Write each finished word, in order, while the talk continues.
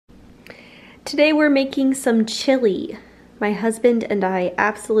Today we're making some chili. My husband and I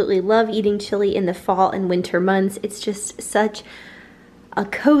absolutely love eating chili in the fall and winter months. It's just such a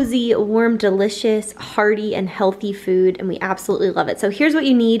cozy, warm, delicious, hearty, and healthy food, and we absolutely love it. So here's what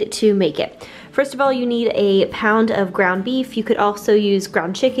you need to make it. First of all, you need a pound of ground beef. You could also use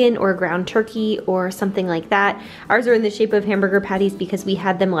ground chicken or ground turkey or something like that. Ours are in the shape of hamburger patties because we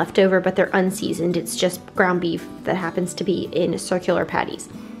had them left over, but they're unseasoned. It's just ground beef that happens to be in circular patties.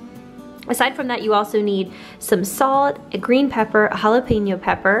 Aside from that, you also need some salt, a green pepper, a jalapeno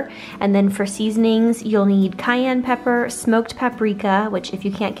pepper, and then for seasonings, you'll need cayenne pepper, smoked paprika, which if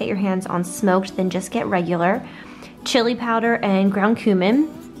you can't get your hands on smoked, then just get regular, chili powder, and ground cumin.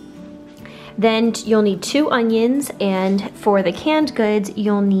 Then you'll need 2 onions, and for the canned goods,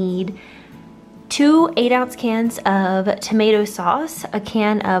 you'll need 2 8-ounce cans of tomato sauce, a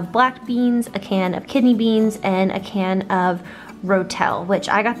can of black beans, a can of kidney beans, and a can of Rotel, which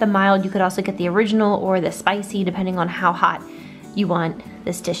I got the mild. You could also get the original or the spicy, depending on how hot you want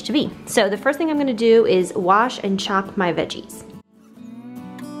this dish to be. So the first thing I'm gonna do is wash and chop my veggies.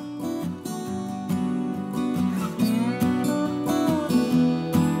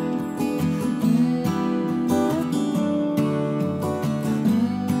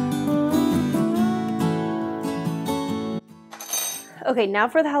 Okay, now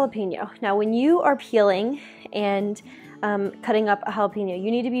for the jalapeno. Now when you are peeling and cutting up a jalapeno,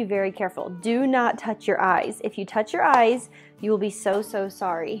 you need to be very careful. Do not touch your eyes. If you touch your eyes, you will be so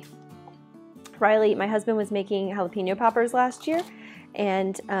sorry. Riley, my husband, was making jalapeno poppers last year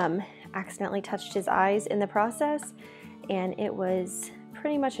and accidentally touched his eyes in the process, and it was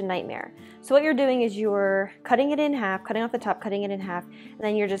pretty much a nightmare. So what you're doing is you're cutting it in half, cutting off the top, cutting it in half, and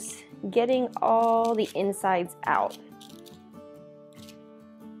then you're just getting all the insides out.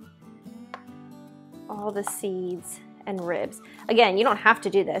 All the seeds and ribs. Again, you don't have to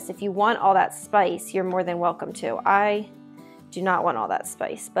do this. If you want all that spice, you're more than welcome to. I do not want all that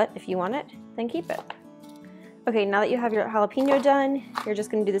spice, but if you want it, then keep it. Okay, now that you have your jalapeno done, you're just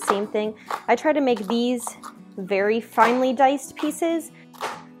gonna do the same thing. I try to make these very finely diced pieces.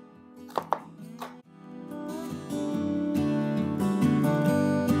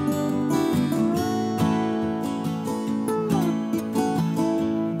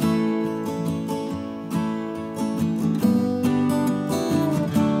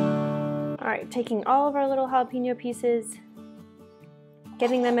 Taking all of our little jalapeno pieces,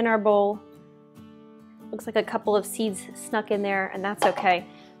 getting them in our bowl. Looks like a couple of seeds snuck in there, and that's okay.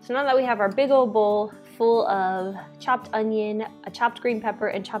 So now that we have our big old bowl full of chopped onion, a chopped green pepper,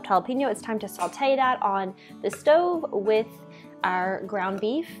 and chopped jalapeno, it's time to saute that on the stove with our ground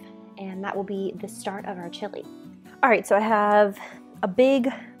beef, and that will be the start of our chili. All right, so I have a big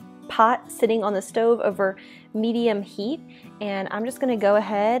pot sitting on the stove over medium heat, and I'm just gonna go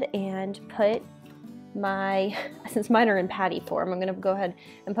ahead and put my, since mine are in patty form, I'm gonna go ahead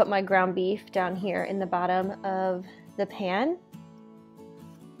and put my ground beef down here in the bottom of the pan.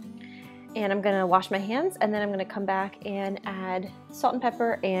 And I'm gonna wash my hands, and then I'm gonna come back and add salt and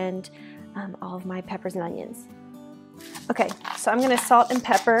pepper and all of my peppers and onions. Okay, so I'm gonna salt and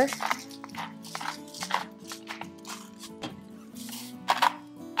pepper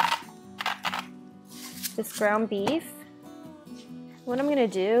this ground beef. What I'm gonna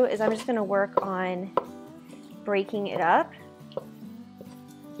do is I'm just gonna work on breaking it up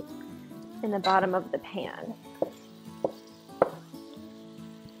in the bottom of the pan.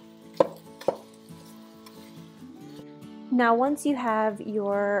 Now once you have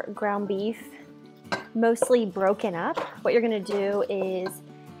your ground beef mostly broken up, what you're gonna do is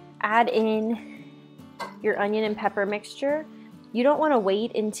add in your onion and pepper mixture. You don't wanna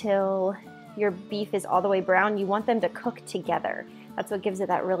wait until your beef is all the way brown. You want them to cook together. That's what gives it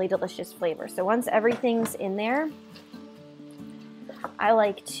that really delicious flavor. So once everything's in there, I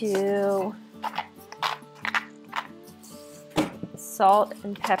like to salt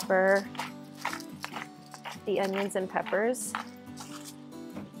and pepper the onions and peppers.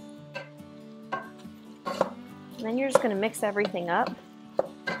 And then you're just gonna mix everything up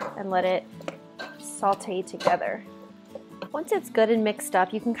and let it saute together. Once it's good and mixed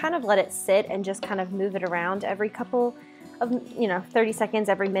up, you can kind of let it sit and just kind of move it around every couple of, 30 seconds,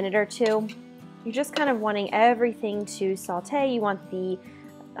 every minute or two. You're just kind of wanting everything to saute. You want the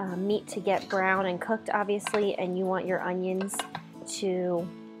meat to get brown and cooked, obviously, and you want your onions to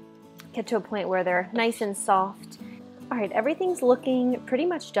get to a point where they're nice and soft. All right, everything's looking pretty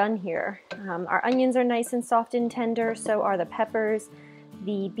much done here. Our onions are nice and soft and tender, so are the peppers.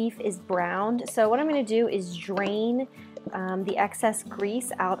 The beef is browned. So what I'm gonna do is drain the excess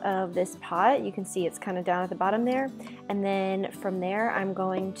grease out of this pot. You can see it's kind of down at the bottom there. And then from there, I'm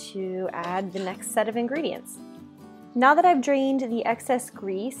going to add the next set of ingredients. Now that I've drained the excess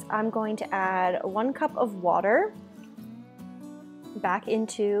grease, I'm going to add 1 cup of water back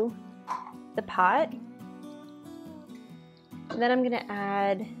into the pot. And then I'm going to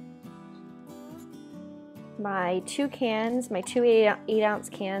add my 2 8-ounce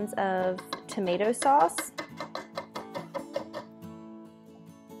cans of tomato sauce.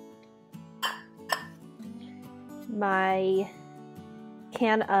 My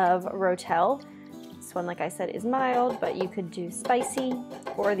can of Rotel. This one, like I said, is mild, but you could do spicy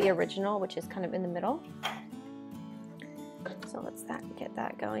or the original, which is kind of in the middle. So let's get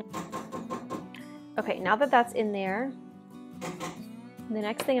that going. Okay, now that that's in there, the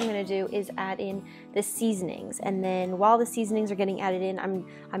next thing I'm going to do is add in the seasonings, and then while the seasonings are getting added in,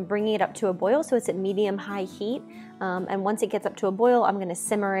 I'm bringing it up to a boil, so it's at medium-high heat. And once it gets up to a boil, I'm going to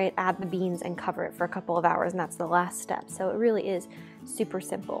simmer it, add the beans, and cover it for a couple of hours, and that's the last step. So it really is super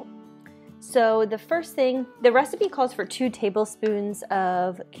simple. So the first thing, the recipe calls for 2 tablespoons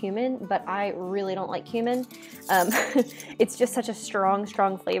of cumin, but I really don't like cumin. It's just such a strong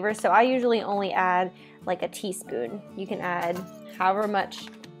flavor, so I usually only add like a teaspoon. You can add however much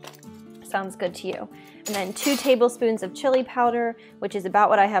sounds good to you. And then 2 tablespoons of chili powder, which is about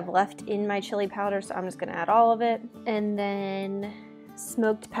what I have left in my chili powder, so I'm just gonna add all of it. And then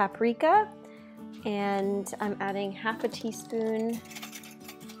smoked paprika, and I'm adding half a teaspoon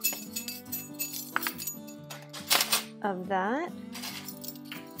of that.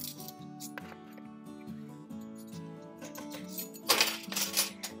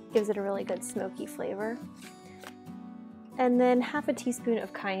 Gives it a really good smoky flavor. And then half a teaspoon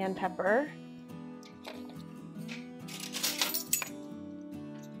of cayenne pepper.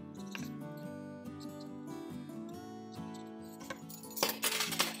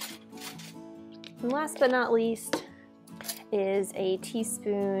 And last but not least is a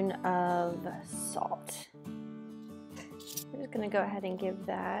teaspoon of salt. I'm just going to go ahead and give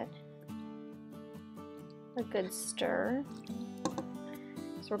that a good stir.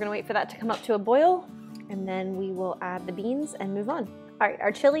 So we're going to wait for that to come up to a boil, and then we will add the beans and move on. All right,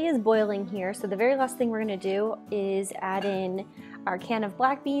 our chili is boiling here, so the very last thing we're going to do is add in our can of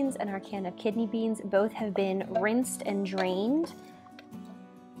black beans and our can of kidney beans. Both have been rinsed and drained.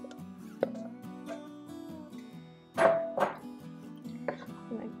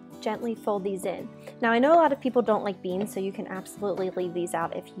 Gently fold these in. Now I know a lot of people don't like beans, so you can absolutely leave these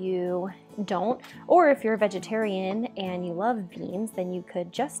out if you don't, or if you're a vegetarian and you love beans, then you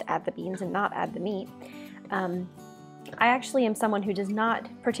could just add the beans and not add the meat. I actually am someone who does not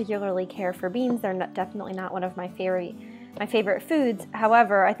particularly care for beans. They're definitely not one of my favorite foods.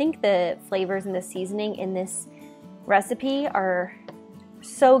 However, I think the flavors and the seasoning in this recipe are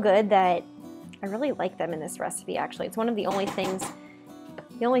so good that I really like them in this recipe. Actually, it's one of the only things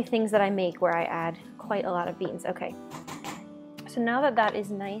that I make where I add quite a lot of beans. Okay, so now that that is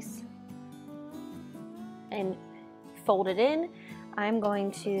nice and folded in, I'm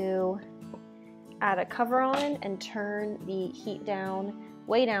going to add a cover on and turn the heat down,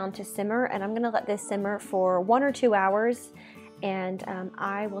 way down to simmer, and I'm gonna let this simmer for 1 or 2 hours, and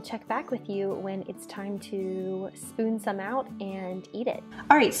I will check back with you when it's time to spoon some out and eat it.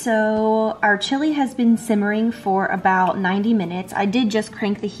 All right, so our chili has been simmering for about 90 minutes. I did just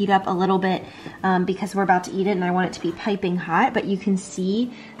crank the heat up a little bit because we're about to eat it and I want it to be piping hot, but you can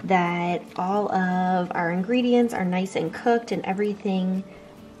see that all of our ingredients are nice and cooked and everything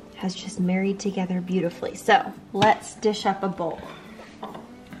has just married together beautifully. So let's dish up a bowl.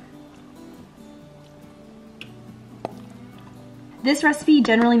 This recipe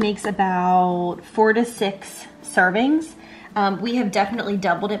generally makes about 4 to 6 servings. We have definitely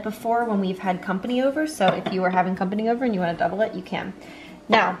doubled it before when we've had company over, so if you are having company over and you want to double it, you can.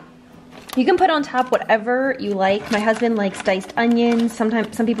 Now, you can put on top whatever you like. My husband likes diced onions,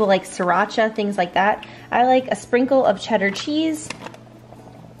 sometimes some people like sriracha, things like that. I like a sprinkle of cheddar cheese,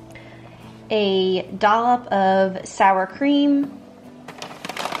 a dollop of sour cream,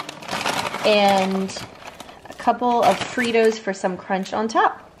 and couple of Fritos for some crunch on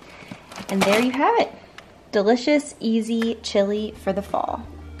top. And there you have it. Delicious, easy chili for the fall.